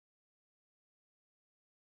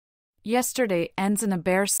Yesterday ends in a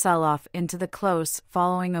bear sell-off into the close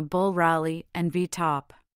following a bull rally and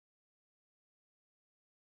V-top.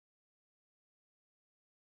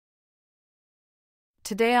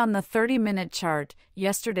 Today on the 30-minute chart,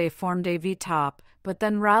 yesterday formed a V-top, but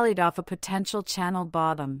then rallied off a potential channel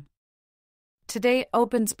bottom. Today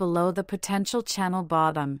opens below the potential channel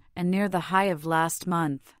bottom and near the high of last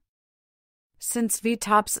month. Since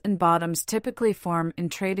V-tops and bottoms typically form in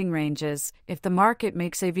trading ranges, if the market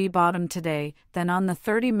makes a V-bottom today, then on the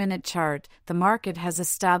 30-minute chart, the market has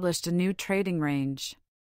established a new trading range.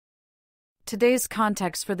 Today's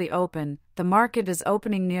context for the open, the market is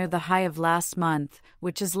opening near the high of last month,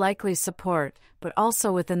 which is likely support, but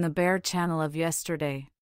also within the bear channel of yesterday.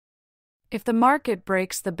 If the market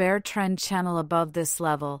breaks the bear trend channel above this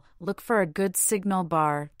level, look for a good signal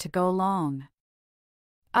bar to go long.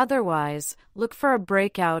 Otherwise, look for a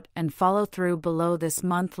breakout and follow through below this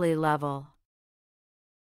monthly level.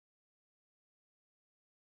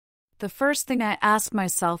 The first thing I ask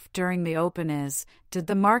myself during the open is, did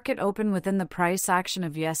the market open within the price action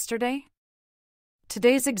of yesterday?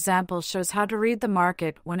 Today's example shows how to read the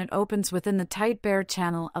market when it opens within the tight bear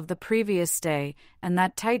channel of the previous day, and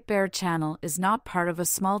that tight bear channel is not part of a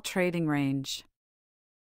small trading range.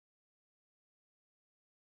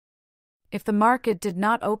 If the market did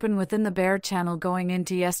not open within the bear channel going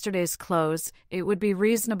into yesterday's close, it would be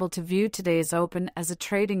reasonable to view today's open as a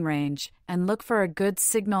trading range and look for a good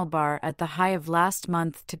signal bar at the high of last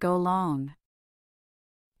month to go long.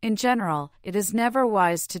 In general, it is never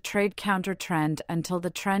wise to trade counter-trend until the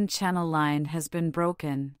trend channel line has been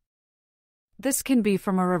broken. This can be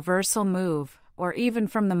from a reversal move, or even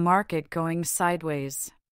from the market going sideways.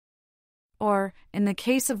 Or, in the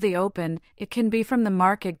case of the open, it can be from the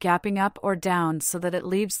market gapping up or down so that it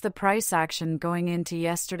leaves the price action going into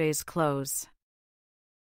yesterday's close.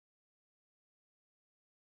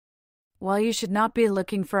 While you should not be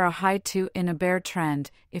looking for a high 2 in a bear trend,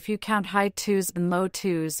 if you count high 2s and low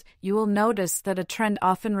 2s, you will notice that a trend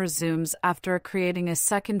often resumes after creating a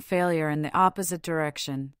second failure in the opposite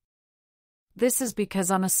direction. This is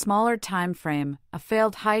because on a smaller time frame, a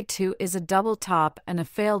failed high 2 is a double top and a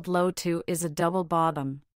failed low 2 is a double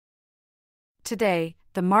bottom. Today,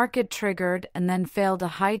 the market triggered and then failed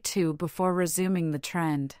a high 2 before resuming the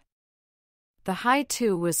trend. The high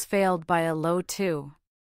 2 was failed by a low 2.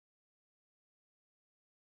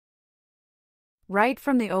 Right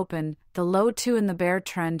from the open, the low 2 in the bear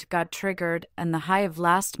trend got triggered and the high of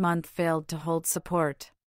last month failed to hold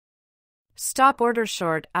support. Stop order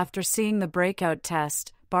short after seeing the breakout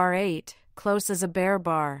test, bar 8, close as a bear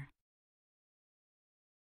bar.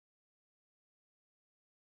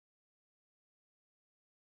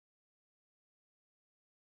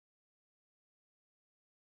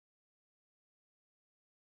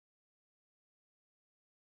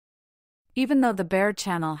 Even though the bear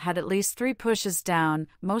channel had at least 3 pushes down,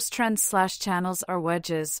 most trends/channels are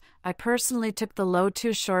wedges. I personally took the low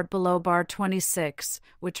 2 short below bar 26,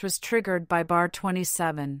 which was triggered by bar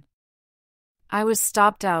 27. I was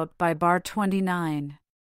stopped out by bar 29.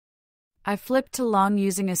 I flipped to long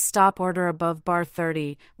using a stop order above bar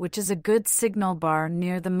 30, which is a good signal bar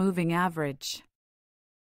near the moving average.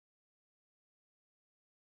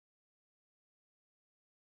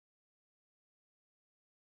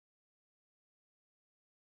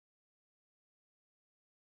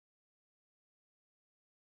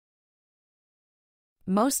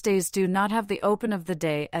 Most days do not have the open of the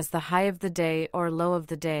day as the high of the day or low of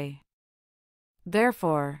the day.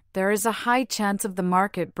 Therefore, there is a high chance of the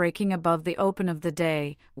market breaking above the open of the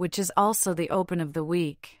day, which is also the open of the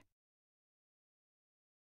week.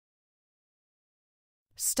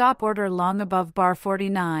 Stop order long above bar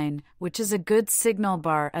 49, which is a good signal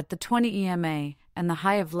bar at the 20 EMA and the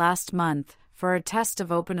high of last month, for a test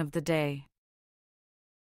of open of the day.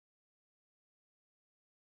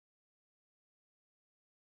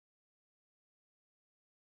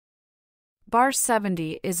 Bar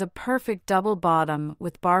 70 is a perfect double bottom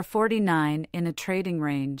with bar 49 in a trading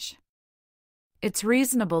range. It's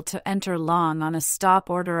reasonable to enter long on a stop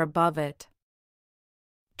order above it.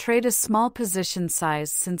 Trade a small position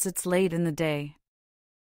size since it's late in the day.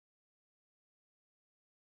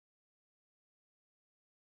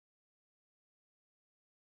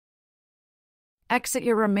 Exit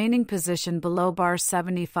your remaining position below bar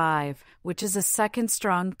 75, which is a second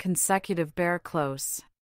strong consecutive bear close.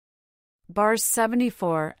 Bars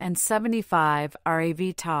 74 and 75 are a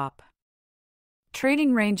V-top.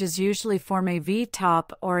 Trading ranges usually form a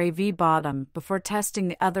V-top or a V-bottom before testing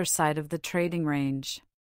the other side of the trading range.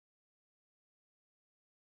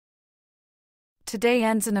 Today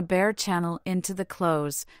ends in a bear channel into the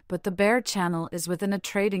close, but the bear channel is within a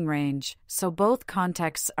trading range, so both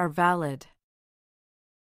contexts are valid.